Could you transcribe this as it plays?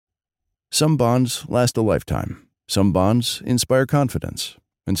Some bonds last a lifetime. Some bonds inspire confidence.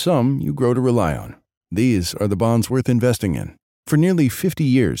 And some you grow to rely on. These are the bonds worth investing in. For nearly 50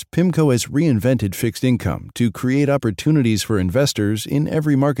 years, PIMCO has reinvented fixed income to create opportunities for investors in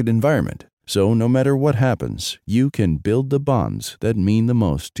every market environment. So no matter what happens, you can build the bonds that mean the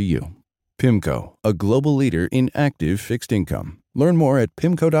most to you. PIMCO, a global leader in active fixed income. Learn more at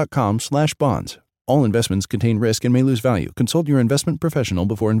pimco.com/bonds. All investments contain risk and may lose value. Consult your investment professional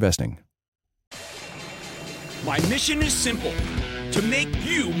before investing. My mission is simple: to make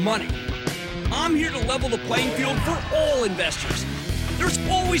you money. I'm here to level the playing field for all investors. There's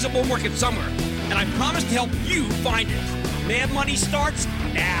always a bull market somewhere, and I promise to help you find it. Mad Money starts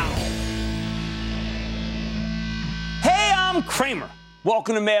now. Hey, I'm Cramer.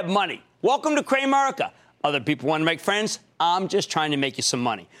 Welcome to Mad Money. Welcome to Cramerica. Other people want to make friends. I'm just trying to make you some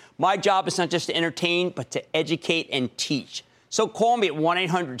money. My job is not just to entertain, but to educate and teach. So call me at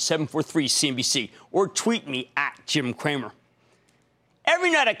 1-800-743-CNBC or tweet me at Jim Cramer.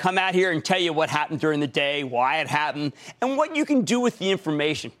 Every night I come out here and tell you what happened during the day, why it happened, and what you can do with the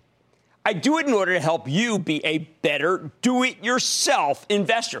information. I do it in order to help you be a better do-it-yourself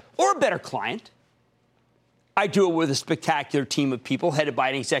investor or a better client. I do it with a spectacular team of people headed by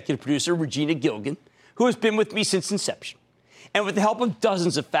an executive producer, Regina Gilgan, who has been with me since inception. And with the help of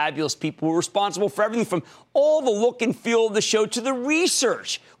dozens of fabulous people who are responsible for everything from all the look and feel of the show to the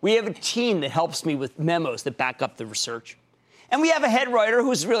research. We have a team that helps me with memos that back up the research. And we have a head writer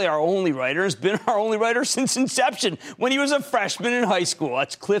who's really our only writer, has been our only writer since inception, when he was a freshman in high school.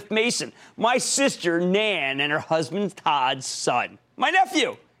 That's Cliff Mason, my sister, Nan, and her husband, Todd's son, my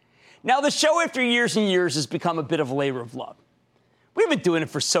nephew. Now, the show, after years and years, has become a bit of a labor of love. We've been doing it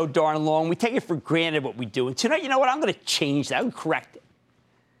for so darn long. We take it for granted what we do. And tonight, you know what? I'm going to change that. I'm going to correct it.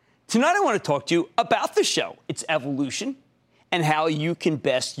 Tonight, I want to talk to you about the show, its evolution, and how you can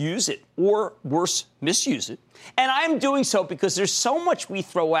best use it, or worse, misuse it. And I'm doing so because there's so much we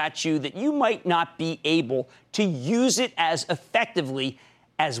throw at you that you might not be able to use it as effectively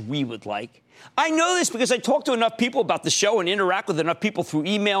as we would like. I know this because I talk to enough people about the show and interact with enough people through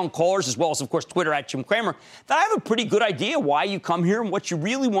email and callers, as well as, of course, Twitter at Jim Cramer, that I have a pretty good idea why you come here and what you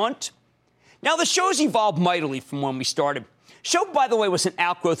really want. Now, the show's evolved mightily from when we started. Show, by the way, was an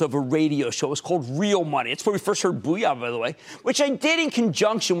outgrowth of a radio show. It was called Real Money. It's where we first heard Booyah, by the way, which I did in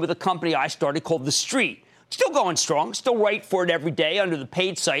conjunction with a company I started called The Street. Still going strong, still write for it every day under the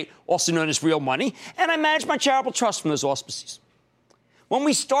paid site, also known as Real Money, and I manage my charitable trust from those auspices. When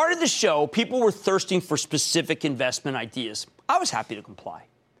we started the show, people were thirsting for specific investment ideas. I was happy to comply.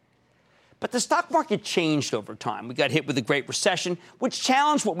 But the stock market changed over time. We got hit with the Great Recession, which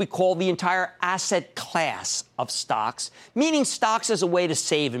challenged what we call the entire asset class of stocks, meaning stocks as a way to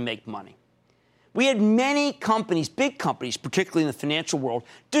save and make money. We had many companies, big companies, particularly in the financial world,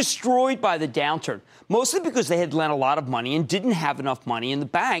 destroyed by the downturn, mostly because they had lent a lot of money and didn't have enough money in the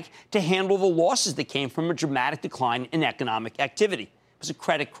bank to handle the losses that came from a dramatic decline in economic activity. It was a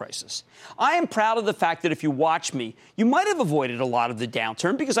credit crisis. I am proud of the fact that if you watch me, you might have avoided a lot of the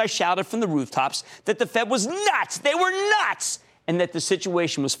downturn because I shouted from the rooftops that the Fed was nuts. They were nuts. And that the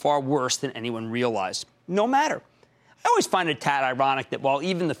situation was far worse than anyone realized. No matter. I always find it a tad ironic that while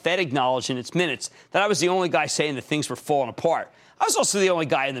even the Fed acknowledged in its minutes that I was the only guy saying that things were falling apart, I was also the only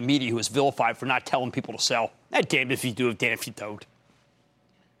guy in the media who was vilified for not telling people to sell. Damned if you do, damned if you don't.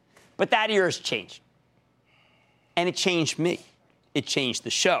 But that era has changed. And it changed me. It changed the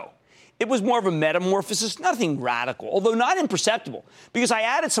show. It was more of a metamorphosis, nothing radical, although not imperceptible, because I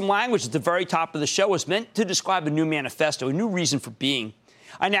added some language at the very top of the show was meant to describe a new manifesto, a new reason for being.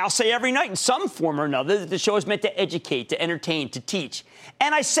 I now say every night in some form or another that the show is meant to educate, to entertain, to teach.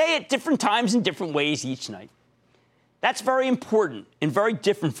 And I say it different times in different ways each night. That's very important and very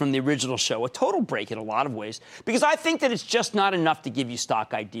different from the original show, a total break in a lot of ways, because I think that it's just not enough to give you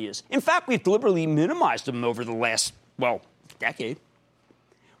stock ideas. In fact, we've deliberately minimized them over the last, decade.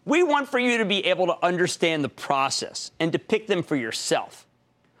 We want for you to be able to understand the process and to pick them for yourself.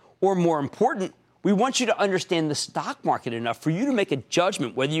 Or more important, we want you to understand the stock market enough for you to make a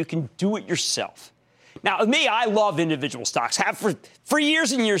judgment whether you can do it yourself. Now, with me, I love individual stocks, have for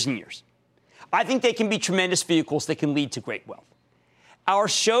years and years and years. I think they can be tremendous vehicles that can lead to great wealth. Our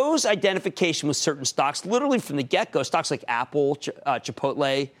show's identification with certain stocks, literally from the get-go, stocks like Apple,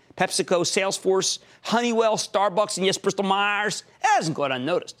 Chipotle, PepsiCo, Salesforce, Honeywell, Starbucks, and yes, Bristol Myers, hasn't gone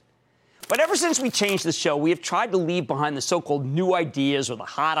unnoticed. But ever since we changed the show, we have tried to leave behind the so-called new ideas or the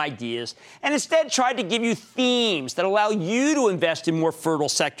hot ideas and instead tried to give you themes that allow you to invest in more fertile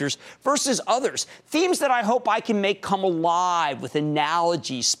sectors versus others. Themes that I hope I can make come alive with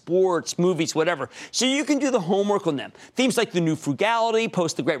analogies, sports, movies, whatever, so you can do the homework on them. Themes like the new frugality,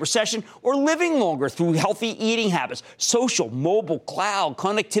 post the Great Recession, or living longer through healthy eating habits, social, mobile, cloud,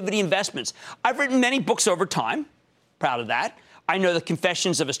 connectivity investments. I've written many books over time. Proud of that. I know The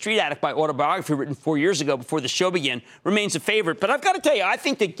Confessions of a Street Addict, my autobiography written 4 years ago before the show began, remains a favorite. But I've got to tell you, I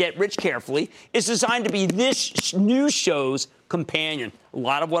think that Get Rich Carefully is designed to be this new show's companion. A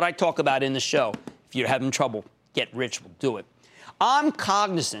lot of what I talk about in the show, if you're having trouble, Get Rich will do it. I'm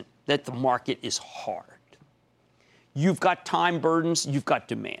cognizant that the market is hard. You've got time burdens, you've got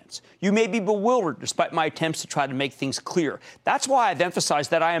demands. You may be bewildered despite my attempts to try to make things clear. That's why I've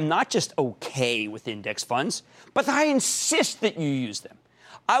emphasized that I am not just okay with index funds, but that I insist that you use them.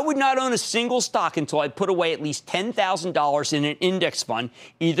 I would not own a single stock until I put away at least $10,000 in an index fund,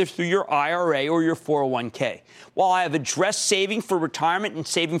 either through your IRA or your 401k. While I have addressed saving for retirement and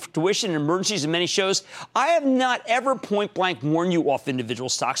saving for tuition and emergencies in many shows, I have not ever point-blank warned you off individual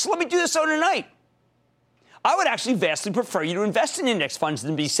stocks. So let me do this so tonight. I would actually vastly prefer you to invest in index funds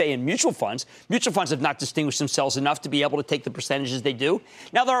than be, say, in mutual funds. Mutual funds have not distinguished themselves enough to be able to take the percentages they do.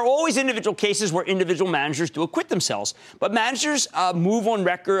 Now, there are always individual cases where individual managers do acquit themselves. But managers move on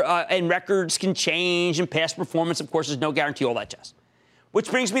record, and records can change, and past performance, of course, is no guarantee, all that jazz.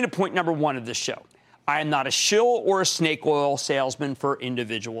 Which brings me to point number one of this show. I am not a shill or a snake oil salesman for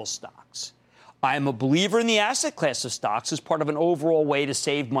individual stocks. I am a believer in the asset class of stocks as part of an overall way to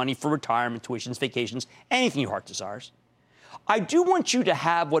save money for retirement, tuitions, vacations, anything your heart desires. I do want you to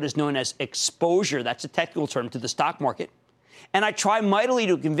have what is known as exposure, that's a technical term, to the stock market. And I try mightily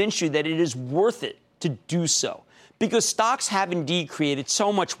to convince you that it is worth it to do so, because stocks have indeed created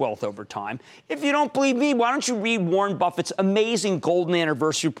so much wealth over time. If you don't believe me, why don't you read Warren Buffett's amazing Golden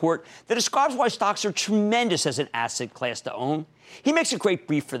Anniversary report that describes why stocks are tremendous as an asset class to own? He makes a great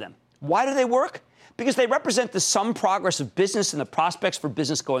brief for them. Why do they work? Because they represent the sum progress of business and the prospects for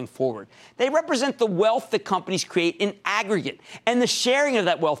business going forward. They represent the wealth that companies create in aggregate and the sharing of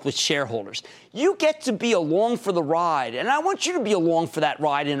that wealth with shareholders. You get to be along for the ride, and I want you to be along for that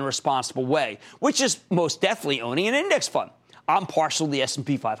ride in a responsible way, which is most definitely owning an index fund. I'm partial to the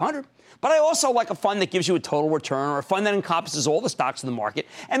S&P 500. But I also like a fund that gives you a total return, or a fund that encompasses all the stocks in the market,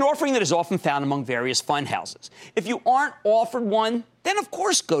 an offering that is often found among various fund houses. If you aren't offered one, then of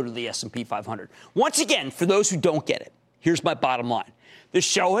course go to the S&P 500. Once again, for those who don't get it, here's my bottom line. The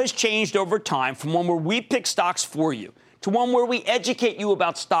show has changed over time from one where we pick stocks for you to one where we educate you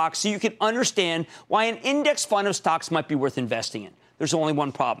about stocks so you can understand why an index fund of stocks might be worth investing in. There's only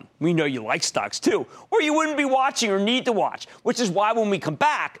one problem. We know you like stocks, too, or you wouldn't be watching or need to watch, which is why when we come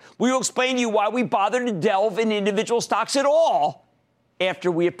back, we will explain to you why we bother to delve in individual stocks at all after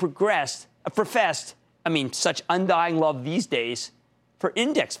we have professed such undying love these days for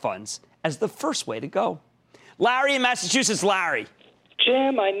index funds as the first way to go. Larry in Massachusetts. Larry.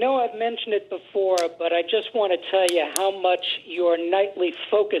 Jim, I know I've mentioned it before, but I just want to tell you how much your nightly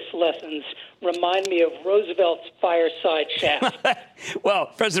focus lessons remind me of Roosevelt's fireside chat.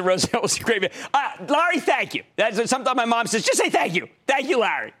 Well, President Roosevelt was a great man. Larry, thank you. That's sometimes my mom says, just say thank you. Thank you,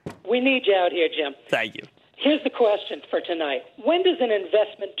 Larry. We need you out here, Jim. Thank you. Here's the question for tonight. When does an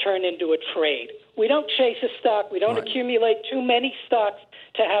investment turn into a trade? We don't chase a stock. We don't accumulate too many stocks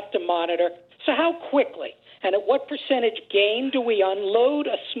to have to monitor. So how quickly and at what percentage gain do we unload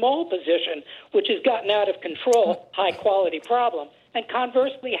a small position which has gotten out of control, high-quality problem, and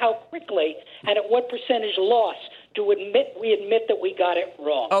conversely, how quickly and at what percentage loss do we admit that we got it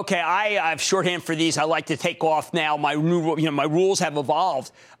wrong? Okay, I have shorthand for these. I like to take off now. My rules have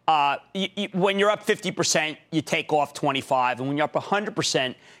evolved. When you're up 50%, you take off 25, and when you're up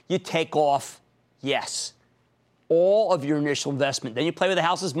 100%, you take off, yes, all of your initial investment. Then you play with the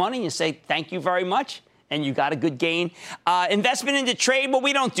house's money and you say, thank you very much. And you got a good gain. Investment into trade, well,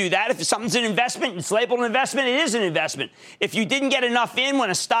 we don't do that. If something's an investment, it's labeled an investment, it is an investment. If you didn't get enough in when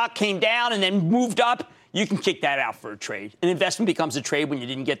a stock came down and then moved up, you can kick that out for a trade. An investment becomes a trade when you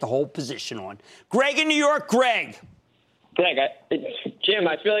didn't get the whole position on. Greg in New York. Greg. Greg, Jim,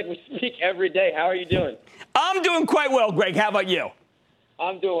 I feel like we speak every day. How are you doing? I'm doing quite well, Greg. How about you?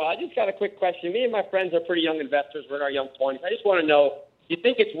 I'm doing well. I just got a quick question. Me and my friends are pretty young investors. We're in our young 20s. I just want to know, do you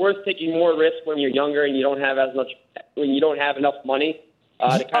think it's worth taking more risk when you're younger and you don't have enough money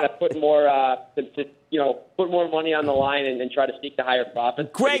to kind of put more put more money on the line and try to seek the higher profits?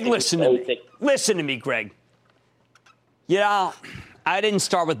 Greg, listen to me. Listen to me, Greg. I didn't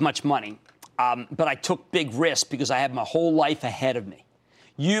start with much money, but I took big risks because I had my whole life ahead of me.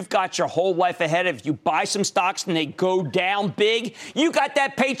 You've got your whole life ahead. If you buy some stocks and they go down big, you got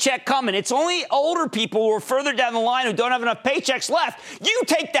that paycheck coming. It's only older people who are further down the line who don't have enough paychecks left. You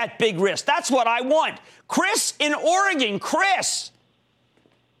take that big risk. That's what I want. Chris in Oregon. Chris.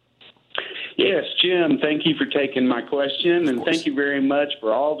 Yes, Jim, thank you for taking my question, and thank you very much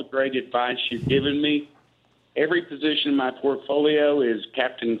for all the great advice you've given me. Every position in my portfolio is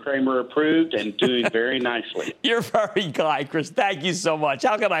Captain Cramer approved and doing very nicely. You're very kind, Chris. Thank you so much.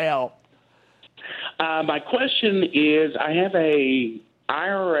 How can I help? My question is, I have a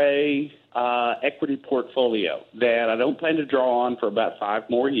IRA equity portfolio that I don't plan to draw on for about 5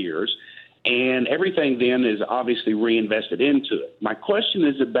 more years, and everything then is obviously reinvested into it. My question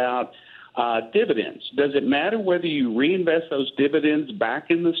is about dividends. Does it matter whether you reinvest those dividends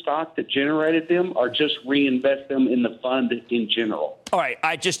back in the stock that generated them or just reinvest them in the fund in general? All right.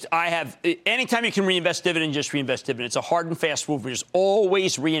 I have anytime you can reinvest dividend, just reinvest dividend. It's a hard and fast rule. We just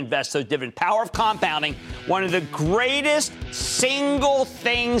always reinvest those dividends. Power of compounding. One of the greatest single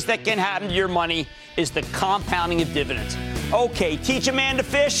things that can happen to your money is the compounding of dividends. Okay, teach a man to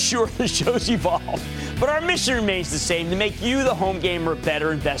fish. Sure, the show's evolved. But our mission remains the same, to make you, the home gamer, a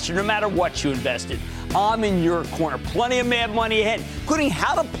better investor, no matter what you invested. I'm in your corner. Plenty of mad money ahead, including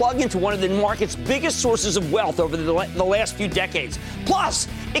how to plug into one of the market's biggest sources of wealth over the last few decades. Plus,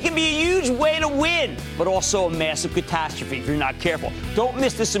 it can be a huge way to win, but also a massive catastrophe if you're not careful. Don't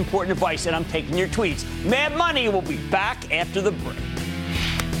miss this important advice, and I'm taking your tweets. Mad Money will be back after the break.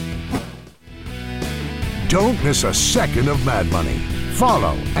 Don't miss a second of Mad Money.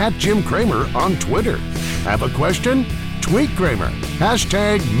 Follow @Jim Cramer on Twitter. Have a question? Tweet Cramer.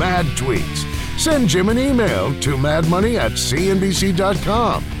 #MadTweets. Send Jim an email to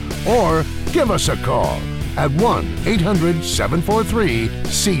madmoney@cnbc.com or give us a call at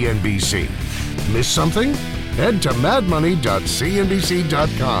 1-800-743-CNBC. Miss something? Head to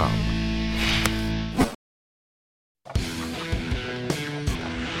madmoney.cnbc.com.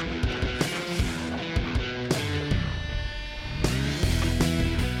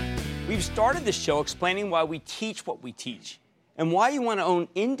 We've started the show explaining why we teach what we teach and why you want to own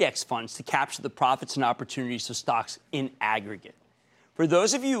index funds to capture the profits and opportunities of stocks in aggregate. For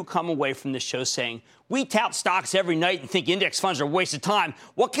those of you who come away from this show saying, we tout stocks every night and think index funds are a waste of time,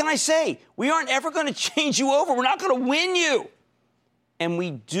 what can I say? We aren't ever going to change you over. We're not going to win you. And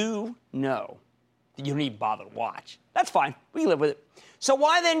we do know that you don't even bother to watch. That's fine. We can live with it. So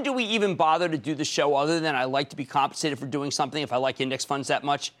why then do we even bother to do the show other than I like to be compensated for doing something if I like index funds that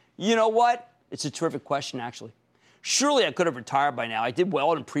much? You know what? It's a terrific question, actually. Surely I could have retired by now. I did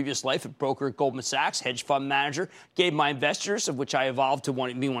well in a previous life at broker at Goldman Sachs, hedge fund manager, gave my investors, of which I evolved to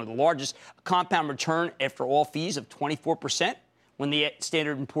be one of the largest, a compound return after all fees of 24%, when the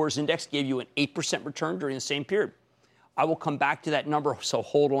Standard & Poor's Index gave you an 8% return during the same period. I will come back to that number, so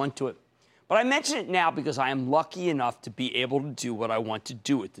hold on to it. But I mention it now because I am lucky enough to be able to do what I want to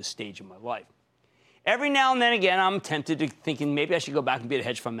do at this stage of my life. Every now and then again, I'm tempted to thinking maybe I should go back and be a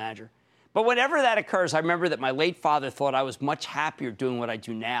hedge fund manager. But whenever that occurs, I remember that my late father thought I was much happier doing what I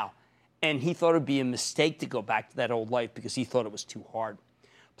do now. And he thought it would be a mistake to go back to that old life because he thought it was too hard.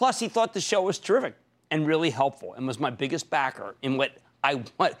 Plus, he thought the show was terrific and really helpful and was my biggest backer in what I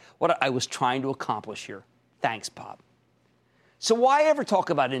was trying to accomplish here. Thanks, Bob. So why ever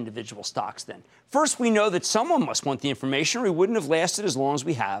talk about individual stocks then? First, we know that someone must want the information or we wouldn't have lasted as long as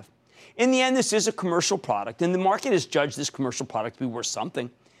we have. In the end, this is a commercial product, and the market has judged this commercial product to be worth something.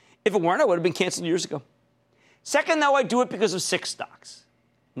 If it weren't, I would have been canceled years ago. Second, though, I do it because of 6 stocks.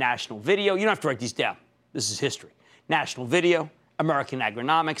 National Video, you don't have to write these down. This is history. National Video, American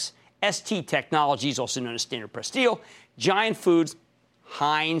Agronomics, ST Technologies, also known as Standard Press Steel, Giant Foods,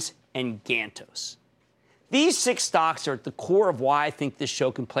 Heinz, and Gantos. These 6 stocks are at the core of why I think this show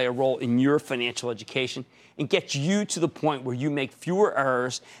can play a role in your financial education and get you to the point where you make fewer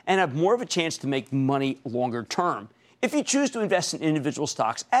errors and have more of a chance to make money longer term if you choose to invest in individual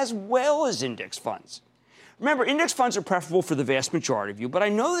stocks as well as index funds. Remember, index funds are preferable for the vast majority of you, but I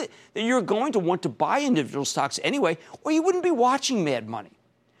know that you're going to want to buy individual stocks anyway, or you wouldn't be watching Mad Money.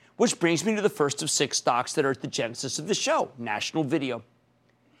 Which brings me to the first of 6 stocks that are at the genesis of the show, National Video.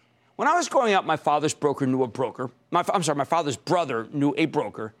 When I was growing up, my father's brother knew a broker,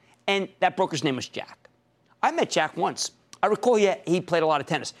 and that broker's name was Jack. I met Jack once. I recall he played a lot of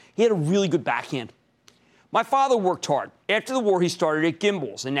tennis. He had a really good backhand. My father worked hard. After the war, he started at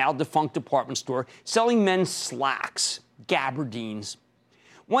Gimbel's, a now defunct department store, selling men's slacks, gabardines.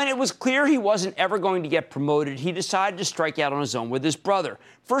 When it was clear he wasn't ever going to get promoted, he decided to strike out on his own with his brother,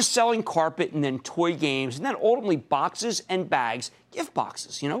 first selling carpet and then toy games, and then ultimately boxes and bags, gift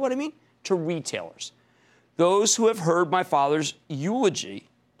boxes, you know what I mean, to retailers. Those who have heard my father's eulogy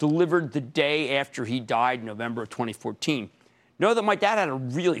delivered the day after he died in November of 2014 know that my dad had a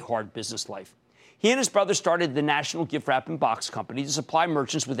really hard business life. He and his brother started the National Gift Wrap and Box Company to supply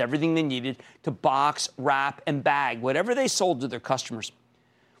merchants with everything they needed to box, wrap, and bag whatever they sold to their customers.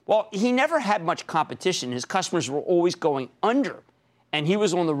 Well, he never had much competition. His customers were always going under, and he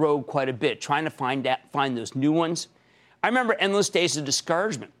was on the road quite a bit, trying to find those new ones. I remember endless days of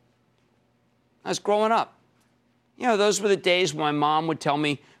discouragement. I was growing up. You know, those were the days when my mom would tell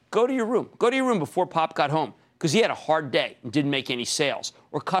me, go to your room before Pop got home, because he had a hard day and didn't make any sales,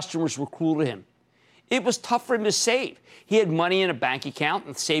 or customers were cruel to him. It was tough for him to save. He had money in a bank account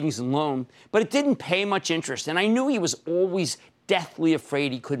and savings and loan, but it didn't pay much interest, and I knew he was always deathly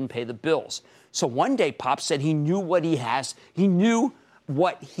afraid he couldn't pay the bills. So one day, Pop said he knew what he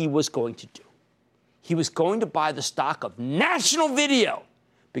was going to do. He was going to buy the stock of National Video,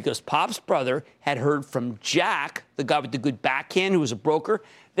 because Pop's brother had heard from Jack, the guy with the good backhand who was a broker,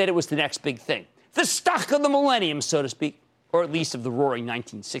 that it was the next big thing. The stock of the millennium, so to speak, or at least of the roaring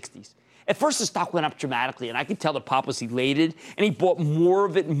 1960s. At first, the stock went up dramatically, and I could tell that Pop was elated, and he bought more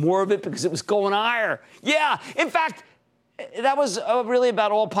of it because it was going higher. Yeah, in fact, that was really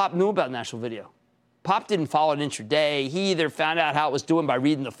about all Pop knew about National Video. Pop didn't follow it intraday. He either found out how it was doing by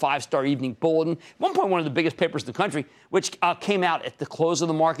reading the 5-Star Evening Bulletin, at one point one of the biggest papers in the country, which came out at the close of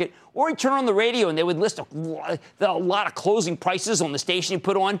the market, or he'd turn on the radio and they would list a lot of closing prices on the station he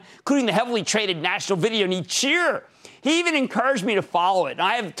put on, including the heavily traded National Video, and he'd cheer. He even encouraged me to follow it. And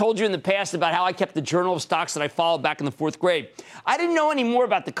I have told you in the past about how I kept the journal of stocks that I followed back in the 4th grade. I didn't know any more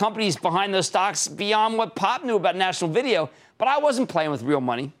about the companies behind those stocks beyond what Pop knew about National Video, but I wasn't playing with real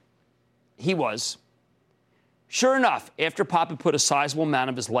money. He was. Sure enough, after Pop had put a sizable amount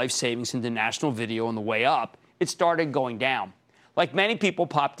of his life savings into National Video on the way up, it started going down. Like many people,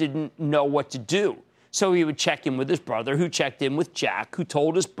 Pop didn't know what to do. So he would check in with his brother, who checked in with Jack, who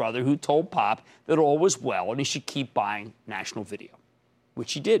told his brother, who told Pop that all was well and he should keep buying National Video,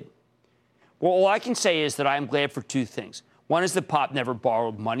 which he did. Well, all I can say is that I am glad for two things. One is that Pop never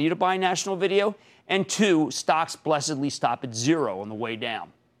borrowed money to buy National Video, and two, stocks blessedly stop at zero on the way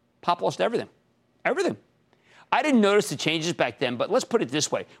down. Pop lost everything. Everything. I didn't notice the changes back then, but let's put it this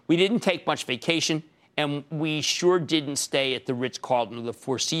way. We didn't take much vacation, and we sure didn't stay at the Ritz-Carlton or the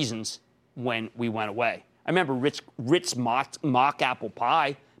Four Seasons when we went away. I remember Ritz mock apple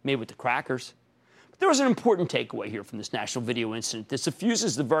pie made with the crackers. But there was an important takeaway here from this National Video incident that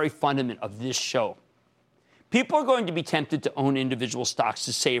suffuses the very fundament of this show. People are going to be tempted to own individual stocks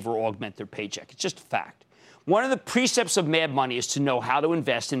to save or augment their paycheck. It's just a fact. One of the precepts of Mad Money is to know how to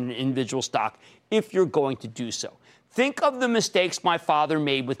invest in an individual stock if you're going to do so. Think of the mistakes my father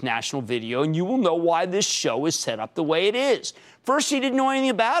made with National Video, and you will know why this show is set up the way it is. First, he didn't know anything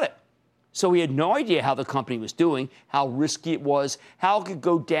about it. So he had no idea how the company was doing, how risky it was, how it could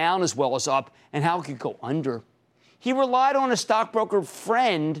go down as well as up, and how it could go under. He relied on a stockbroker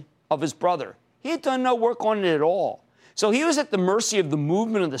friend of his brother. He had done no work on it at all. So he was at the mercy of the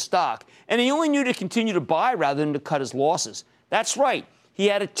movement of the stock, and he only knew to continue to buy rather than to cut his losses. That's right. He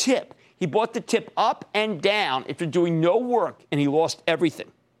had a tip. He bought the tip up and down after doing no work, and he lost everything.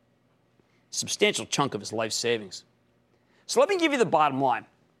 A substantial chunk of his life savings. So let me give you the bottom line.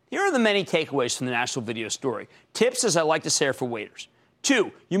 Here are the many takeaways from the National Video story. Tips, as I like to say, are for waiters.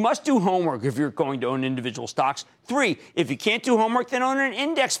 2, you must do homework if you're going to own individual stocks. 3, if you can't do homework, then own an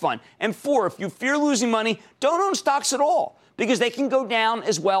index fund. And 4, if you fear losing money, don't own stocks at all, because they can go down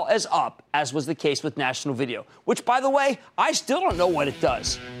as well as up, as was the case with National Video, which, by the way, I still don't know what it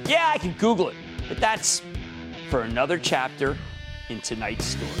does. Yeah, I can Google it, but that's for another chapter in tonight's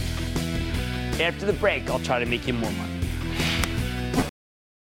story. After the break, I'll try to make you more money.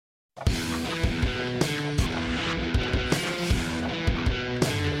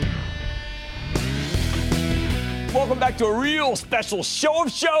 Welcome back to a real special show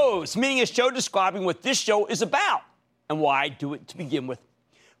of shows, meaning a show describing what this show is about and why I do it to begin with.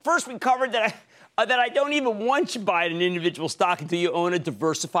 First, we covered that I don't even want you to buy an individual stock until you own a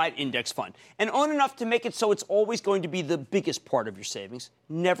diversified index fund and own enough to make it so it's always going to be the biggest part of your savings,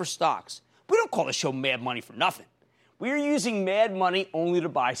 never stocks. We don't call the show Mad Money for nothing. We are using Mad Money only to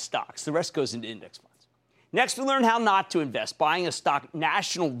buy stocks. The rest goes into index funds. Next, we learn how not to invest, buying a stock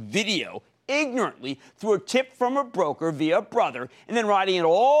National Video ignorantly through a tip from a broker via a brother, and then riding it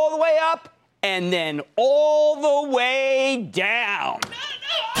all the way up and then all the way down.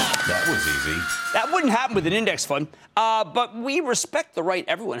 That was easy. That wouldn't happen with an index fund, but we respect the right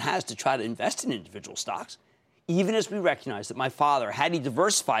everyone has to try to invest in individual stocks, even as we recognize that my father, had he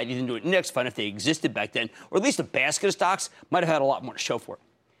diversified it into an index fund if they existed back then, or at least a basket of stocks, might have had a lot more to show for it.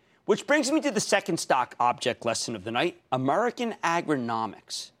 Which brings me to the second stock object lesson of the night, American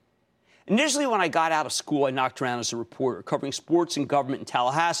agronomics. Initially, when I got out of school, I knocked around as a reporter, covering sports and government in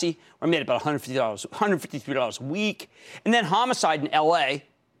Tallahassee, where I made about $153 a week, and then homicide in L.A.,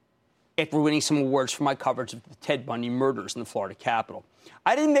 after winning some awards for my coverage of the Ted Bundy murders in the Florida Capitol.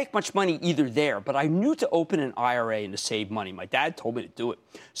 I didn't make much money either there, but I knew to open an IRA and to save money. My dad told me to do it.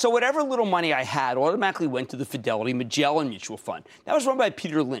 So whatever little money I had automatically went to the Fidelity Magellan Mutual Fund. That was run by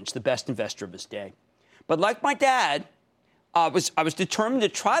Peter Lynch, the best investor of his day. But like my dad, I was determined to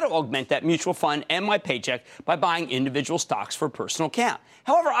try to augment that mutual fund and my paycheck by buying individual stocks for a personal account.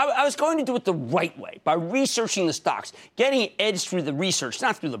 However, I was going to do it the right way, by researching the stocks, getting an edge through the research,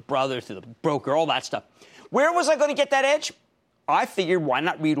 not through the brother, through the broker, all that stuff. Where was I going to get that edge? I figured, why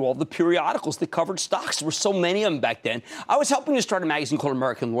not read all the periodicals that covered stocks? There were so many of them back then. I was helping to start a magazine called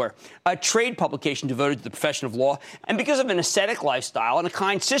American Lawyer, a trade publication devoted to the profession of law. And because of an ascetic lifestyle and a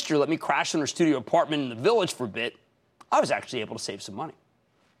kind sister let me crash in her studio apartment in the Village for a bit, I was actually able to save some money.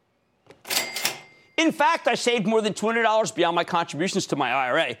 In fact, I saved more than $200 beyond my contributions to my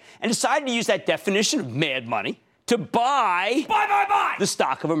IRA and decided to use that definition of mad money to buy the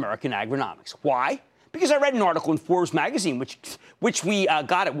stock of American agronomics. Why? Because I read an article in Forbes magazine, which we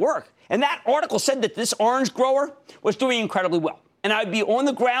got at work. And that article said that this orange grower was doing incredibly well. And I'd be on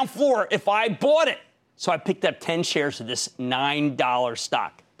the ground floor if I bought it. So I picked up 10 shares of this $9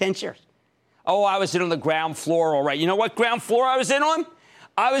 stock. 10 shares. Oh, I was in on the ground floor, all right. You know what ground floor I was in on?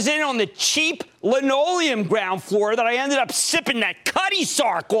 I was in on the cheap linoleum ground floor that I ended up sipping that Cuddy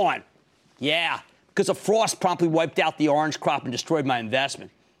Sark on. Yeah, because a frost promptly wiped out the orange crop and destroyed my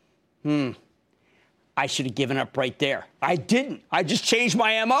investment. I should have given up right there. I didn't. I just changed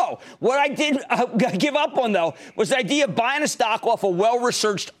my MO. What I did give up on, though, was the idea of buying a stock off a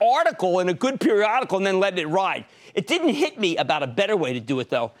well-researched article in a good periodical and then letting it ride. It didn't hit me about a better way to do it,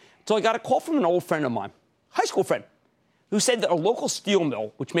 though, until I got a call from an old friend of mine, high school friend, who said that a local steel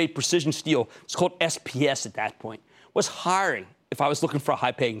mill, which made precision steel, it's called SPS at that point, was hiring if I was looking for a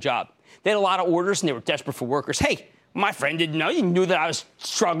high-paying job. They had a lot of orders, and they were desperate for workers. Hey, my friend didn't know. He knew that I was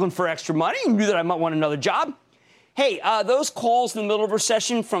struggling for extra money. He knew that I might want another job. Hey, those calls in the middle of a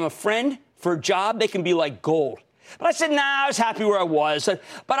recession from a friend for a job, they can be like gold. But I said, I was happy where I was.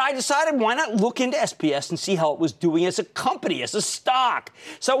 But I decided, why not look into SPS and see how it was doing as a company, as a stock?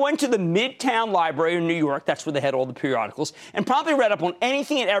 So I went to the Midtown Library in New York, that's where they had all the periodicals, and promptly read up on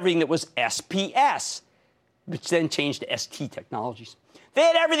anything and everything that was SPS, which then changed to ST Technologies. They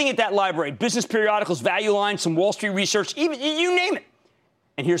had everything at that library, business periodicals, value lines, some Wall Street research, even you name it.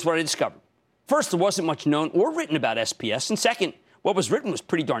 And here's what I discovered. First, there wasn't much known or written about SPS. And second, what was written was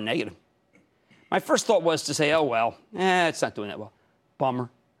pretty darn negative. My first thought was to say, oh, well, it's not doing that well. Bummer.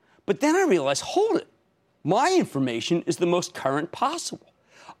 But then I realized, hold it. My information is the most current possible.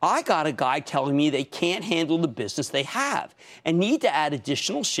 I got a guy telling me they can't handle the business they have and need to add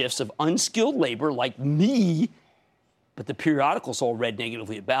additional shifts of unskilled labor like me, but the periodicals all read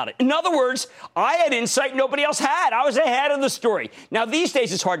negatively about it. In other words, I had insight nobody else had. I was ahead of the story. Now, these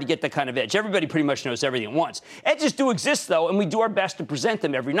days, it's hard to get that kind of edge. Everybody pretty much knows everything at once. Edges do exist, though, and we do our best to present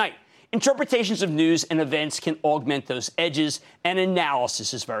them every night. Interpretations of news and events can augment those edges, and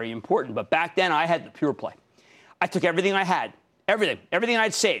analysis is very important. But back then, I had the pure play. I took everything I had, everything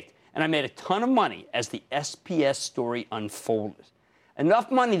I'd saved, and I made a ton of money as the SPS story unfolded.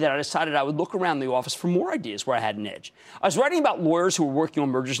 Enough money that I decided I would look around the office for more ideas where I had an edge. I was writing about lawyers who were working on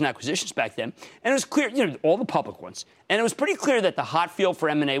mergers and acquisitions back then, and it was clear, all the public ones. And it was pretty clear that the hot field for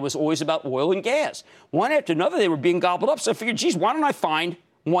M&A was always about oil and gas. One after another, they were being gobbled up. So I figured, geez, why don't I find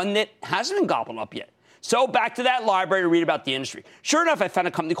one that hasn't been gobbled up yet? So back to that library to read about the industry. Sure enough, I found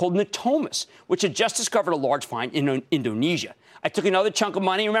a company called Natomas, which had just discovered a large find in Indonesia. I took another chunk of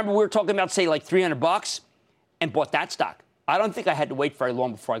money. Remember, we were talking about, say, like $300, and bought that stock. I don't think I had to wait very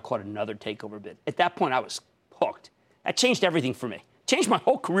long before I caught another takeover bid. At that point, I was hooked. That changed everything for me. Changed my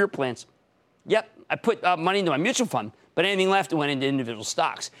whole career plans. Yep, I put money into my mutual fund, but anything left went into individual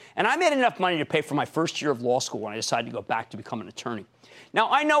stocks. And I made enough money to pay for my first year of law school when I decided to go back to become an attorney. Now,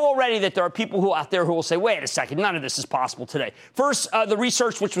 I know already that there are people out there who will say, wait a second, none of this is possible today. First, the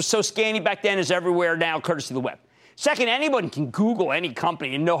research, which was so scanty back then, is everywhere now, courtesy of the web. Second, anyone can Google any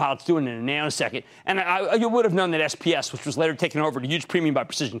company and know how it's doing in a nanosecond. And you would have known that SPS, which was later taken over at a huge premium by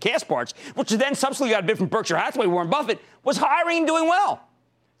Precision Castparts, which then subsequently got a bid from Berkshire Hathaway, Warren Buffett, was hiring and doing well.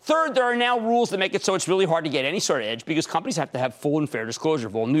 Third, there are now rules that make it so it's really hard to get any sort of edge because companies have to have full and fair disclosure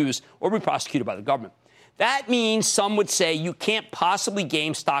of all news or be prosecuted by the government. That means some would say you can't possibly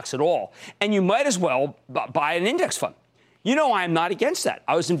game stocks at all, and you might as well buy an index fund. You know I am not against that.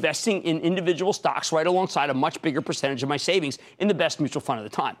 I was investing in individual stocks right alongside a much bigger percentage of my savings in the best mutual fund at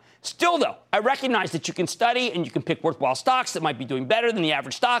the time. Still, though, I recognize that you can study and you can pick worthwhile stocks that might be doing better than the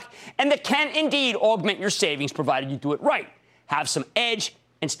average stock and that can indeed augment your savings provided you do it right. Have some edge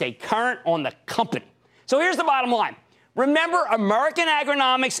and stay current on the company. So here's the bottom line. Remember American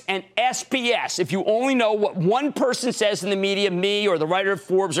Agronomics and SPS. If you only know what one person says in the media, me or the writer of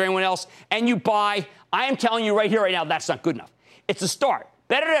Forbes or anyone else, and you buy, I am telling you right here, right now, that's not good enough. It's a start.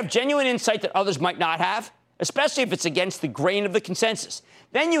 Better to have genuine insight that others might not have, especially if it's against the grain of the consensus.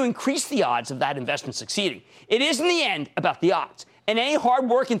 Then you increase the odds of that investment succeeding. It is, in the end, about the odds. And any hard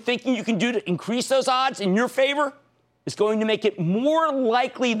work and thinking you can do to increase those odds in your favor is going to make it more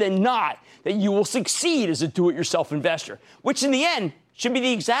likely than not that you will succeed as a do-it-yourself investor, which in the end should be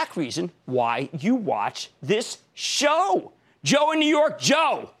the exact reason why you watch this show. Joe in New York.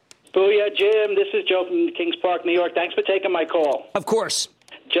 Joe. Booyah, Jim. This is Joe from Kings Park, New York. Thanks for taking my call. Of course.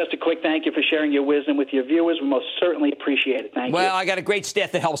 Just a quick thank you for sharing your wisdom with your viewers. We most certainly appreciate it. Thank you. Well, I got a great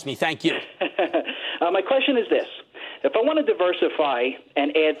staff that helps me. Thank you. My question is this. If I want to diversify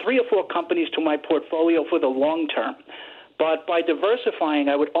and add 3 or 4 companies to my portfolio for the long term, but by diversifying,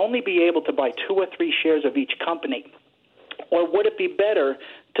 I would only be able to buy 2 or 3 shares of each company. Or would it be better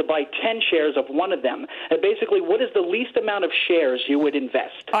to buy 10 shares of one of them? And basically, what is the least amount of shares you would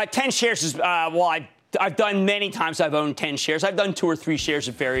invest? 10 shares is, I've done many times. I've owned 10 shares. I've done 2 or 3 shares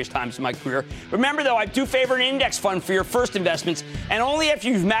at various times in my career. Remember, though, I do favor an index fund for your first investments. And only after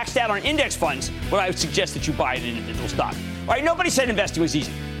you've maxed out on index funds would I suggest that you buy an individual stock. All right, nobody said investing was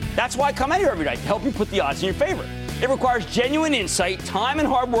easy. That's why I come out here every night to help you put the odds in your favor. It requires genuine insight, time, and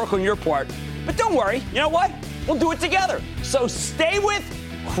hard work on your part. But don't worry, you know what? We'll do it together. So stay with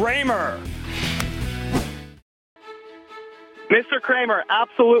Cramer. Mr. Cramer,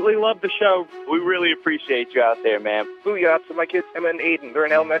 absolutely love the show. We really appreciate you out there, man. Booyah to my kids, Emma and Aiden. They're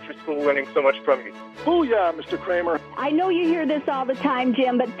in elementary school learning so much from you. Booyah, Mr. Cramer. I know you hear this all the time,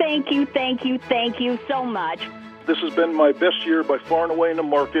 Jim, but thank you so much. This has been my best year by far and away in the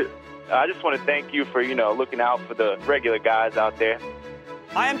market. I just want to thank you for, looking out for the regular guys out there.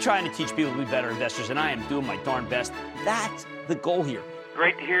 I am trying to teach people to be better investors, and I am doing my darn best. That's the goal here.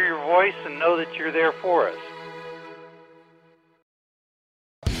 Great to hear your voice and know that you're there for us.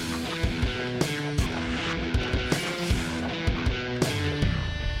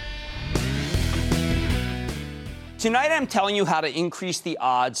 Tonight, I'm telling you how to increase the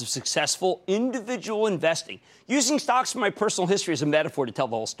odds of successful individual investing, using stocks from my personal history as a metaphor to tell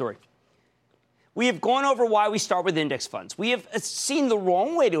the whole story. We have gone over why we start with index funds. We have seen the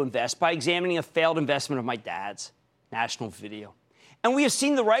wrong way to invest by examining a failed investment of my dad's, National Video. And we have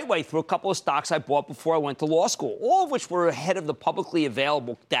seen the right way through a couple of stocks I bought before I went to law school, all of which were ahead of the publicly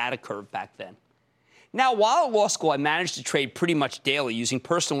available data curve back then. Now, while at law school, I managed to trade pretty much daily using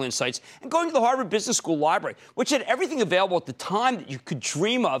personal insights and going to the Harvard Business School library, which had everything available at the time that you could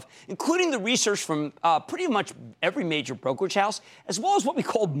dream of, including the research from pretty much every major brokerage house, as well as what we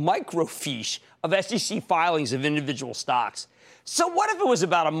called microfiche of SEC filings of individual stocks. So what if it was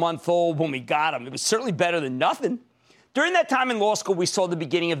about a month old when we got them? It was certainly better than nothing. During that time in law school, we saw the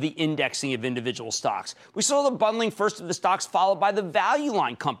beginning of the indexing of individual stocks. We saw the bundling first of the stocks, followed by the Value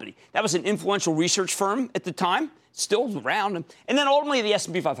Line Company. That was an influential research firm at the time, still around, and then ultimately the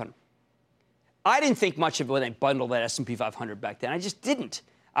S&P 500. I didn't think much of it when they bundled that S&P 500 back then. I just didn't.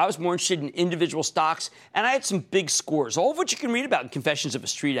 I was more interested in individual stocks, and I had some big scores, all of which you can read about in Confessions of a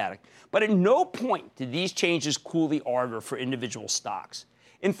Street Addict. But at no point did these changes cool the ardor for individual stocks.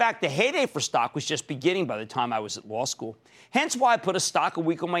 In fact, the heyday for stock was just beginning by the time I was at law school. Hence why I put a stock a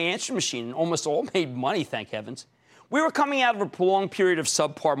week on my answer machine, and almost all made money, thank heavens. We were coming out of a prolonged period of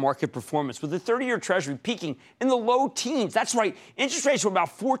subpar market performance, with the 30-year Treasury peaking in the low teens. That's right, interest rates were about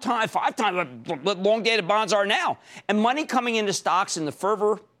 5 times what long-dated bonds are now. And money coming into stocks in the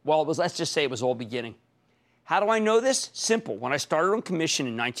fervor, well, let's just say it was all beginning. How do I know this? Simple. When I started on commission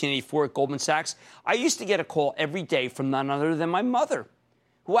in 1984 at Goldman Sachs, I used to get a call every day from none other than my mother,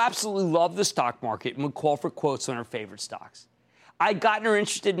 who absolutely loved the stock market and would call for quotes on her favorite stocks. I'd gotten her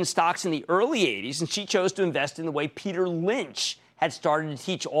interested in stocks in the early 80s, and she chose to invest in the way Peter Lynch had started to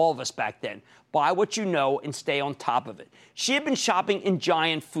teach all of us back then. Buy what you know and stay on top of it. She had been shopping in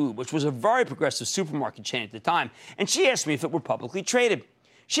Giant Food, which was a very progressive supermarket chain at the time, and she asked me if it were publicly traded.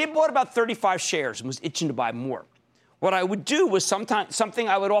 She had bought about 35 shares and was itching to buy more. What I would do was something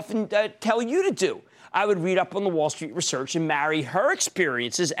I would often tell you to do. I would read up on the Wall Street research and marry her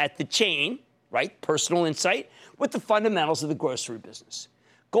experiences at the chain, right, personal insight, with the fundamentals of the grocery business.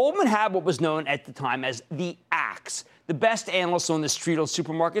 Goldman had what was known at the time as the Axe, the best analyst on the street on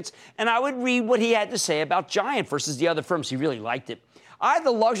supermarkets, and I would read what he had to say about Giant versus the other firms. He really liked it. I had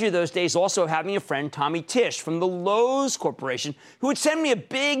the luxury of those days also of having a friend, Tommy Tisch, from the Lowe's Corporation, who would send me a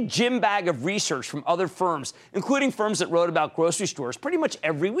big gym bag of research from other firms, including firms that wrote about grocery stores pretty much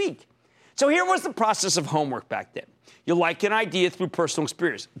every week. So here was the process of homework back then. You like an idea through personal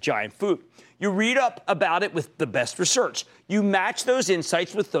experience, Giant Food. You read up about it with the best research. You match those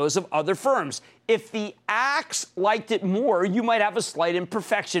insights with those of other firms. If the Axe liked it more, you might have a slight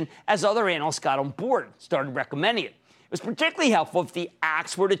imperfection as other analysts got on board, started recommending it. It was particularly helpful if the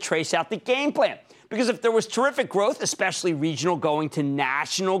Axe were to trace out the game plan. Because if there was terrific growth, especially regional going to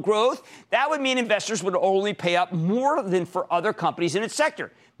national growth, that would mean investors would only pay up more than for other companies in its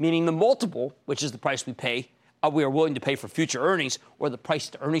sector, meaning the multiple, which is the price we are willing to pay for future earnings, or the price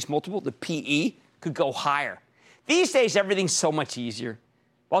to earnings multiple, the PE, could go higher. These days, everything's so much easier.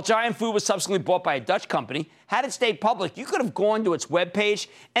 While Giant Food was subsequently bought by a Dutch company, had it stayed public, you could have gone to its webpage,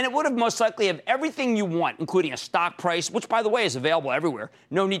 and it would have most likely have everything you want, including a stock price, which, by the way, is available everywhere.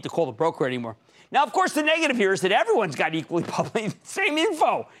 No need to call the broker anymore. Now, of course, the negative here is that everyone's got equally public, same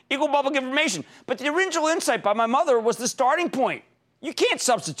info, equal public information. But the original insight by my mother was the starting point. You can't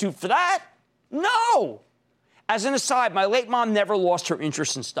substitute for that. No. As an aside, my late mom never lost her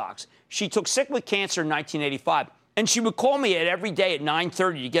interest in stocks. She took sick with cancer in 1985, and she would call me every day at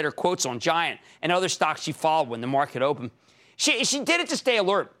 9:30 to get her quotes on Giant and other stocks she followed when the market opened. She did it to stay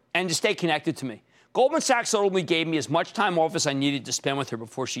alert and to stay connected to me. Goldman Sachs only gave me as much time off as I needed to spend with her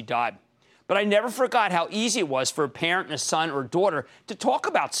before she died. But I never forgot how easy it was for a parent and a son or daughter to talk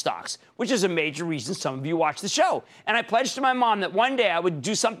about stocks, which is a major reason some of you watch the show. And I pledged to my mom that one day I would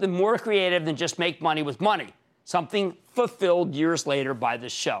do something more creative than just make money with money, something fulfilled years later by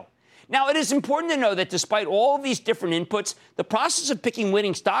this show. Now, it is important to know that despite all of these different inputs, the process of picking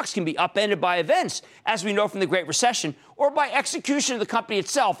winning stocks can be upended by events, as we know from the Great Recession, or by execution of the company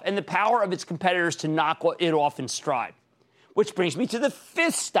itself and the power of its competitors to knock it off in stride. Which brings me to the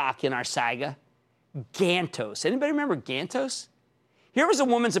fifth stock in our saga, Gantos. Anybody remember Gantos? Here was a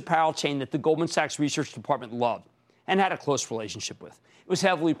women's apparel chain that the Goldman Sachs research department loved and had a close relationship with. It was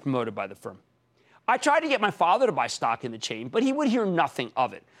heavily promoted by the firm. I tried to get my father to buy stock in the chain, but he would hear nothing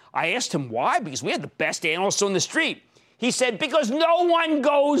of it. I asked him why, because we had the best analysts on the street. He said, because no one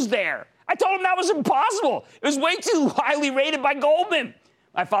goes there. I told him that was impossible. It was way too highly rated by Goldman.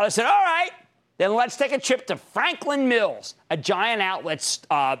 My father said, all right, then let's take a trip to Franklin Mills, a giant outlet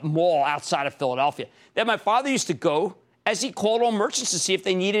mall outside of Philadelphia that my father used to go as he called on merchants to see if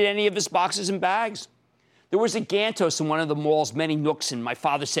they needed any of his boxes and bags. There was a Gantos in one of the mall's many nooks, and my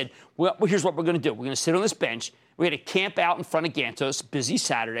father said, well, here's what we're going to do. We're going to sit on this bench. We're going to camp out in front of Gantos, busy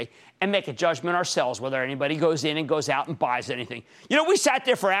Saturday, and make a judgment ourselves whether anybody goes in and goes out and buys anything. You know, we sat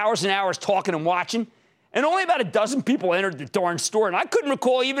there for hours and hours talking and watching, and only about a dozen people entered the darn store, and I couldn't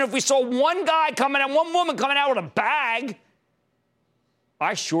recall even if we saw one guy coming out, one woman coming out with a bag.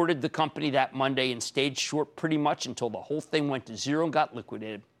 I shorted the company that Monday and stayed short pretty much until the whole thing went to zero and got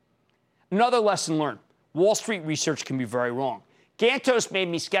liquidated. Another lesson learned. Wall Street research can be very wrong. Gantos made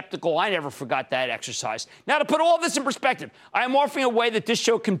me skeptical. I never forgot that exercise. Now, to put all this in perspective, I am offering a way that this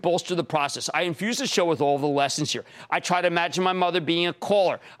show can bolster the process. I infuse the show with all the lessons here. I try to imagine my mother being a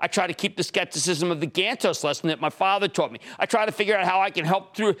caller. I try to keep the skepticism of the Gantos lesson that my father taught me. I try to figure out how I can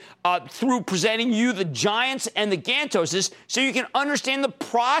help through presenting you the giants and the Gantoses so you can understand the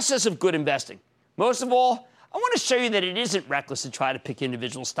process of good investing. Most of all, I want to show you that it isn't reckless to try to pick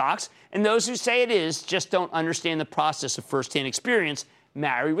individual stocks, and those who say it is just don't understand the process of first-hand experience,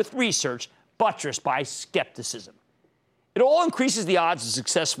 married with research, buttressed by skepticism. It all increases the odds of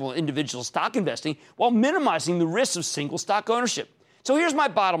successful individual stock investing while minimizing the risks of single stock ownership. So here's my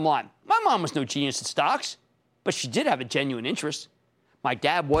bottom line. My mom was no genius at stocks, but she did have a genuine interest. My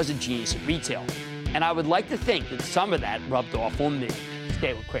dad was a genius at retail, and I would like to think that some of that rubbed off on me.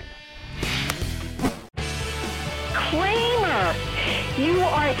 Stay with Cramer. Cramer, you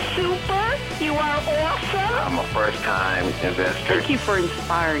are super. You are awesome. I'm a first-time investor. Thank you for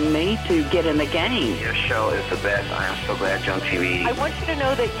inspiring me to get in the game. Your show is the best. I am so glad you're on TV. I want you to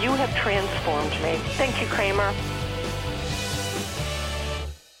know that you have transformed me. Thank you, Cramer.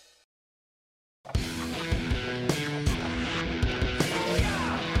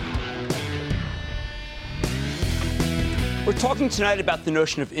 We're talking tonight about the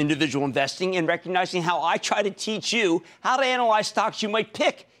notion of individual investing and recognizing how I try to teach you how to analyze stocks you might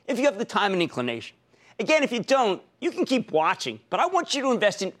pick if you have the time and inclination. Again, if you don't, you can keep watching, but I want you to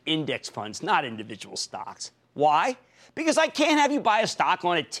invest in index funds, not individual stocks. Why? Because I can't have you buy a stock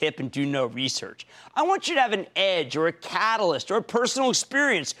on a tip and do no research. I want you to have an edge or a catalyst or a personal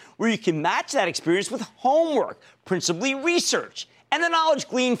experience where you can match that experience with homework, principally research, and the knowledge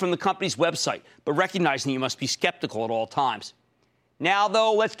gleaned from the company's website, but recognizing you must be skeptical at all times. Now,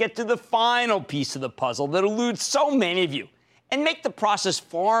 though, let's get to the final piece of the puzzle that eludes so many of you and make the process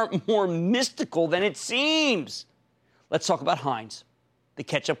far more mystical than it seems. Let's talk about Heinz, the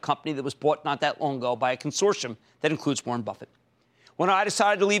ketchup company that was bought not that long ago by a consortium that includes Warren Buffett. When I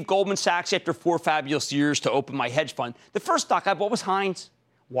decided to leave Goldman Sachs after 4 fabulous years to open my hedge fund, the first stock I bought was Heinz.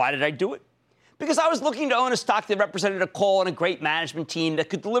 Why did I do it? Because I was looking to own a stock that represented a call and a great management team that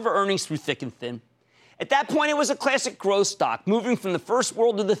could deliver earnings through thick and thin. At that point, it was a classic growth stock, moving from the first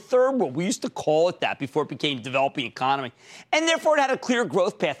world to the third world. We used to call it that before it became a developing economy. And therefore, it had a clear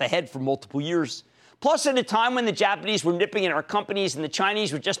growth path ahead for multiple years. Plus, at a time when the Japanese were nipping at our companies and the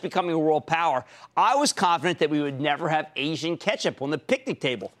Chinese were just becoming a world power, I was confident that we would never have Asian ketchup on the picnic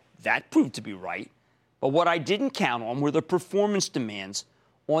table. That proved to be right. But what I didn't count on were the performance demands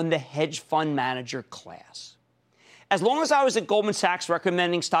on the hedge fund manager class. As long as I was at Goldman Sachs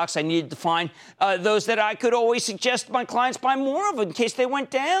recommending stocks, I needed to find those that I could always suggest my clients buy more of in case they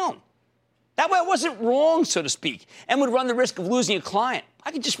went down. That way I wasn't wrong, so to speak, and would run the risk of losing a client.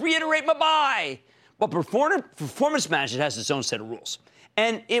 I could just reiterate my buy. But performance management has its own set of rules.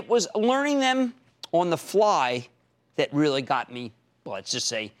 And it was learning them on the fly that really got me, well, let's just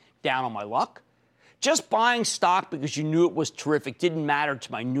say, down on my luck. Just buying stock because you knew it was terrific didn't matter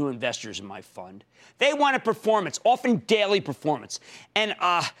to my new investors in my fund. They wanted performance, often daily performance. And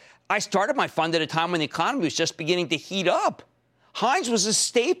I started my fund at a time when the economy was just beginning to heat up. Heinz was a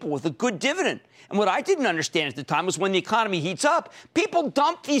staple with a good dividend. And what I didn't understand at the time was when the economy heats up, people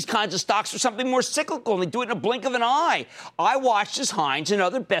dump these kinds of stocks for something more cyclical, and they do it in a blink of an eye. I watched as Heinz and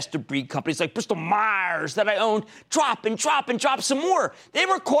other best-of-breed companies like Bristol-Myers that I owned drop and drop and drop some more. They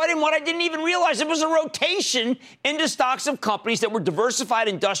were caught in what I didn't even realize. It was a rotation into stocks of companies that were diversified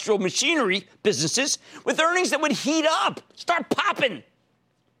industrial machinery businesses with earnings that would heat up, start popping.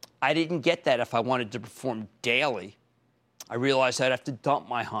 I didn't get that if I wanted to perform daily. I realized I'd have to dump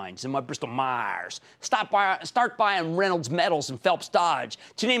my Heinz and my Bristol-Myers, start buying Reynolds Metals and Phelps Dodge,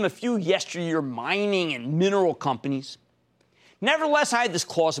 to name a few yesteryear mining and mineral companies. Nevertheless, I had this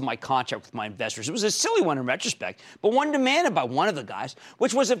clause in my contract with my investors. It was a silly one in retrospect, but one demanded by one of the guys,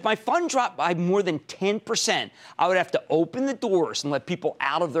 which was if my fund dropped by more than 10%, I would have to open the doors and let people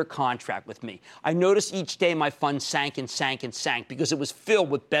out of their contract with me. I noticed each day my fund sank and sank and sank because it was filled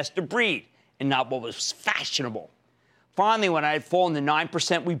with best of breed and not what was fashionable. Finally, when I had fallen to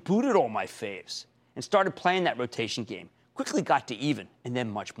 9%, we booted all my faves and started playing that rotation game. Quickly got to even, and then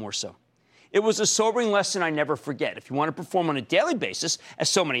much more so. It was a sobering lesson I never forget. If you want to perform on a daily basis, as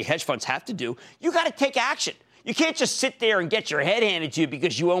so many hedge funds have to do, you got to take action. You can't just sit there and get your head handed to you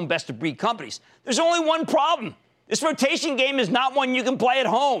because you own best-of-breed companies. There's only one problem. This rotation game is not one you can play at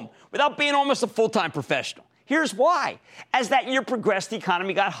home without being almost a full-time professional. Here's why. As that year progressed, the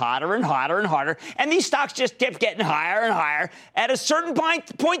economy got hotter and hotter and hotter, and these stocks just kept getting higher and higher. At a certain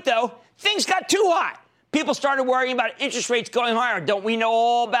point, though, things got too hot. People started worrying about interest rates going higher. Don't we know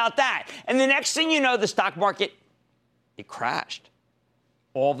all about that? And the next thing you know, the stock market, it crashed.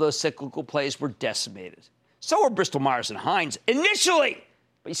 All of those cyclical plays were decimated. So were Bristol-Myers and Heinz initially.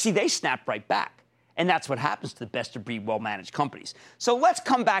 But you see, they snapped right back. And that's what happens to the best-of-breed, well-managed companies. So let's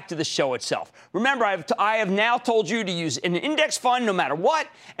come back to the show itself. Remember, I have now told you to use an index fund no matter what,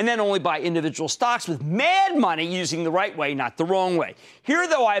 and then only buy individual stocks with mad money using the right way, not the wrong way. Here,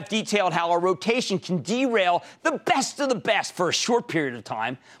 though, I've detailed how a rotation can derail the best of the best for a short period of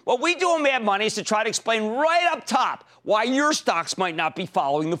time. What we do on Mad Money is to try to explain right up top why your stocks might not be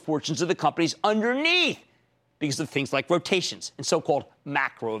following the fortunes of the companies underneath because of things like rotations and so-called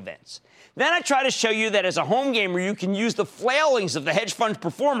macro events. Then I try to show you that as a home gamer, you can use the flailings of the hedge fund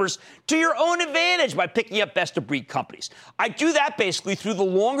performers to your own advantage by picking up best-of-breed companies. I do that basically through the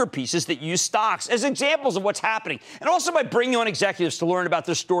longer pieces that use stocks as examples of what's happening, and also by bringing on executives to learn about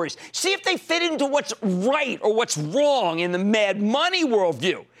their stories. See if they fit into what's right or what's wrong in the Mad Money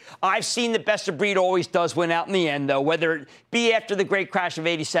worldview. I've seen that best of breed always does win out in the end, though, whether it be after the great crash of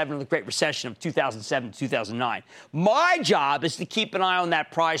 87 or the great recession of 2007 to 2009. My job is to keep an eye on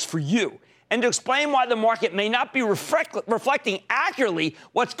that prize for you and to explain why the market may not be reflecting accurately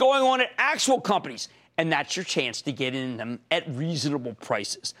what's going on at actual companies. And that's your chance to get in them at reasonable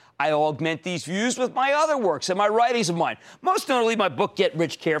prices. I augment these views with my other works and my writings of mine, most notably my book, Get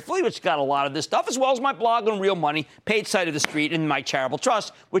Rich Carefully, which got a lot of this stuff, as well as my blog on Real Money, Paid Side of the Street, and my charitable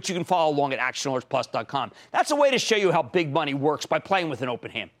trust, which you can follow along at actionalertsplus.com. That's a way to show you how big money works by playing with an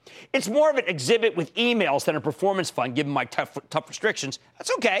open hand. It's more of an exhibit with emails than a performance fund, given my tough restrictions.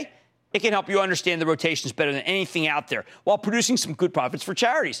 That's okay. It can help you understand the rotations better than anything out there while producing some good profits for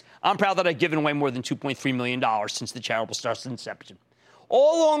charities. I'm proud that I've given away more than $2.3 million since the charitable trust's inception.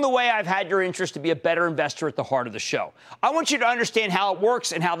 All along the way, I've had your interest to be a better investor at the heart of the show. I want you to understand how it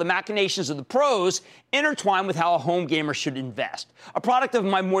works and how the machinations of the pros intertwine with how a home gamer should invest, a product of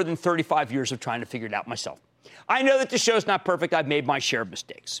my more than 35 years of trying to figure it out myself. I know that the show's not perfect. I've made my share of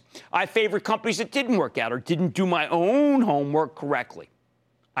mistakes. I favored companies that didn't work out or didn't do my own homework correctly.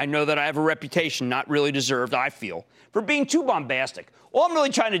 I know that I have a reputation not really deserved, I feel, for being too bombastic. All I'm really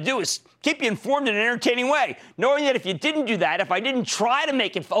trying to do is keep you informed in an entertaining way, knowing that if you didn't do that, if I didn't try to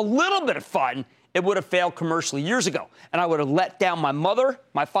make it a little bit of fun, it would have failed commercially years ago. And I would have let down my mother,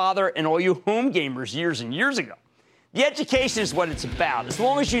 my father, and all you home gamers years and years ago. The education is what it's about, as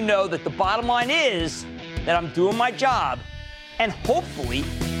long as you know that the bottom line is that I'm doing my job and hopefully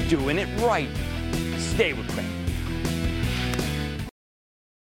doing it right. Stay with Cramer.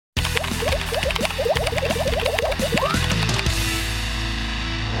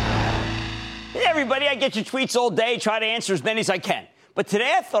 Hey everybody, I get your tweets all day, try to answer as many as I can. But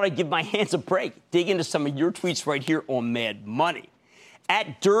today I thought I'd give my hands a break, dig into some of your tweets right here on Mad Money.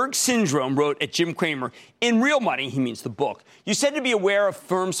 At Derg Syndrome wrote at Jim Cramer, in Real Money, he means the book, you said to be aware of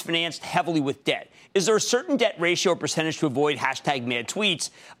firms financed heavily with debt. Is there a certain debt ratio or percentage to avoid hashtag mad tweets?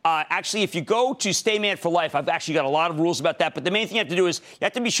 Actually, if you go to Stay Mad for Life, I've actually got a lot of rules about that. But the main thing you have to do is you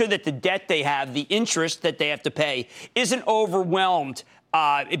have to be sure that the debt they have, the interest that they have to pay, isn't overwhelmed.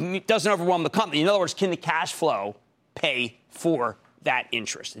 It doesn't overwhelm the company. In other words, can the cash flow pay for that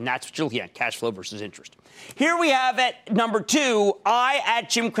interest? And that's what you're looking at, cash flow versus interest. Here we have at number 2, at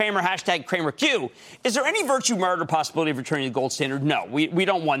Jim Cramer, hashtag CramerQ. Is there any virtue, merit, or possibility of returning to the gold standard? No, we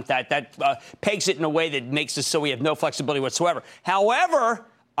don't want that. That pegs it in a way that makes us so we have no flexibility whatsoever. However,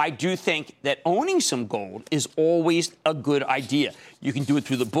 I do think that owning some gold is always a good idea. You can do it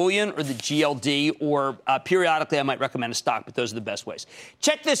through the bullion or the GLD, or periodically I might recommend a stock, but those are the best ways.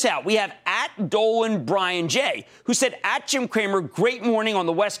 Check this out. We have at Dolan Brian J., who said, at Jim Cramer, great morning on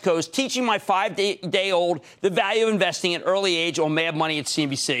the West Coast, teaching my 5-day-old the value of investing at early age on Mad Money at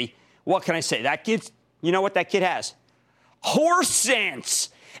CNBC. What can I say? That kid's, you know what that kid has? Horse sense.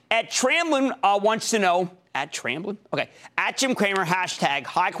 At Tramlin wants to know, at Tramlin? Okay. At Jim Cramer, hashtag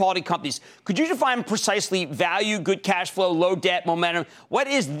high-quality companies. Could you define precisely value, good cash flow, low debt, momentum? What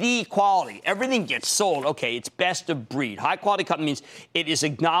is the quality? Everything gets sold. Okay, it's best of breed. High-quality company means it is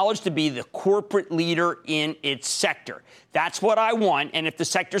acknowledged to be the corporate leader in its sector. That's what I want. And if the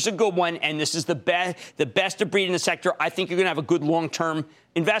sector's a good one and this is the best of breed in the sector, I think you're going to have a good long-term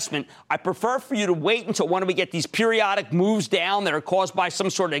investment. I prefer for you to wait until when we get these periodic moves down that are caused by some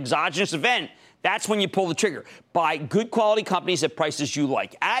sort of exogenous event. That's when you pull the trigger. Buy good quality companies at prices you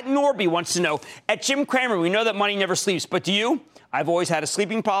like. At Norby wants to know, at Jim Cramer, we know that money never sleeps, but do you? I've always had a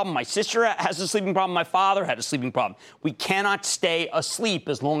sleeping problem. My sister has a sleeping problem. My father had a sleeping problem. We cannot stay asleep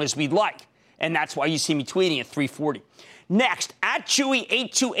as long as we'd like. And that's why you see me tweeting at 3:40. Next, at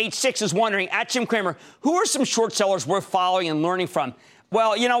Chewy8286 is wondering, at Jim Cramer, who are some short sellers worth following and learning from?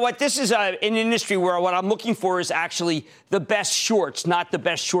 Well, you know what? This is an industry where what I'm looking for is actually the best shorts, not the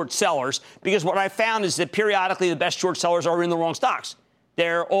best short sellers, because what I found is that periodically the best short sellers are in the wrong stocks.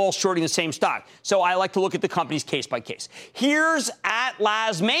 They're all shorting the same stock. So I like to look at the companies case by case. Here's at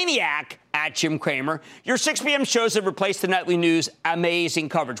Lasmaniac, at Jim Cramer. Your 6 p.m. shows have replaced the nightly news. Amazing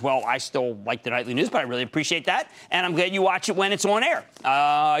coverage. Well, I still like the nightly news, but I really appreciate that. And I'm glad you watch it when it's on air.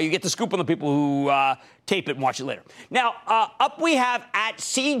 You get the scoop on the people who tape it and watch it later. Now, up we have at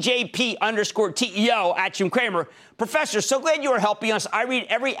CJP_TEO, at Jim Cramer. Professor, so glad you are helping us. I read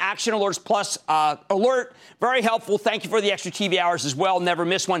every Action Alerts Plus alert. Very helpful. Thank you for the extra TV hours as well. Never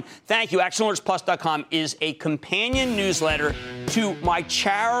miss one. Thank you. ActionAlertsPlus.com is a companion newsletter to my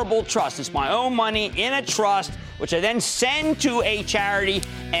charitable trust. It's my own money in a trust, which I then send to a charity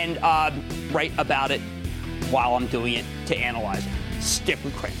and write about it while I'm doing it to analyze it. Stick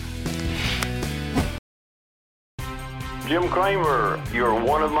with Cramer. Jim Cramer, you're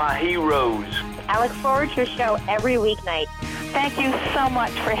one of my heroes. I look forward to your show every weeknight. Thank you so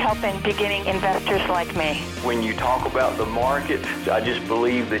much for helping beginning investors like me. When you talk about the market, I just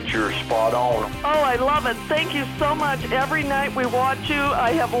believe that you're spot on. Oh, I love it. Thank you so much. Every night we watch you,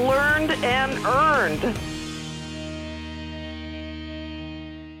 I have learned and earned.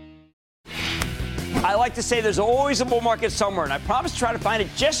 I like to say there's always a bull market somewhere, and I promise to try to find it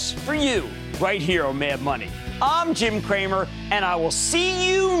just for you right here on Mad Money. I'm Jim Cramer, and I will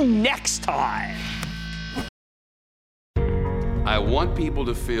see you next time. I want people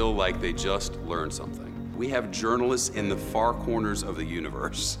to feel like they just learned something. We have journalists in the far corners of the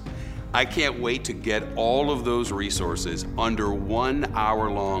universe. I can't wait to get all of those resources under 1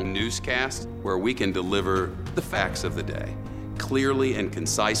 hour-long newscast where we can deliver the facts of the day, clearly and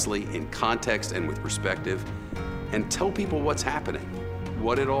concisely, in context and with perspective, and tell people what's happening,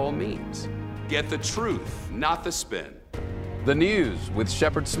 what it all means. Get the truth, not the spin. The News with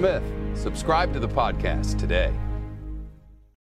Shepard Smith. Subscribe to the podcast today.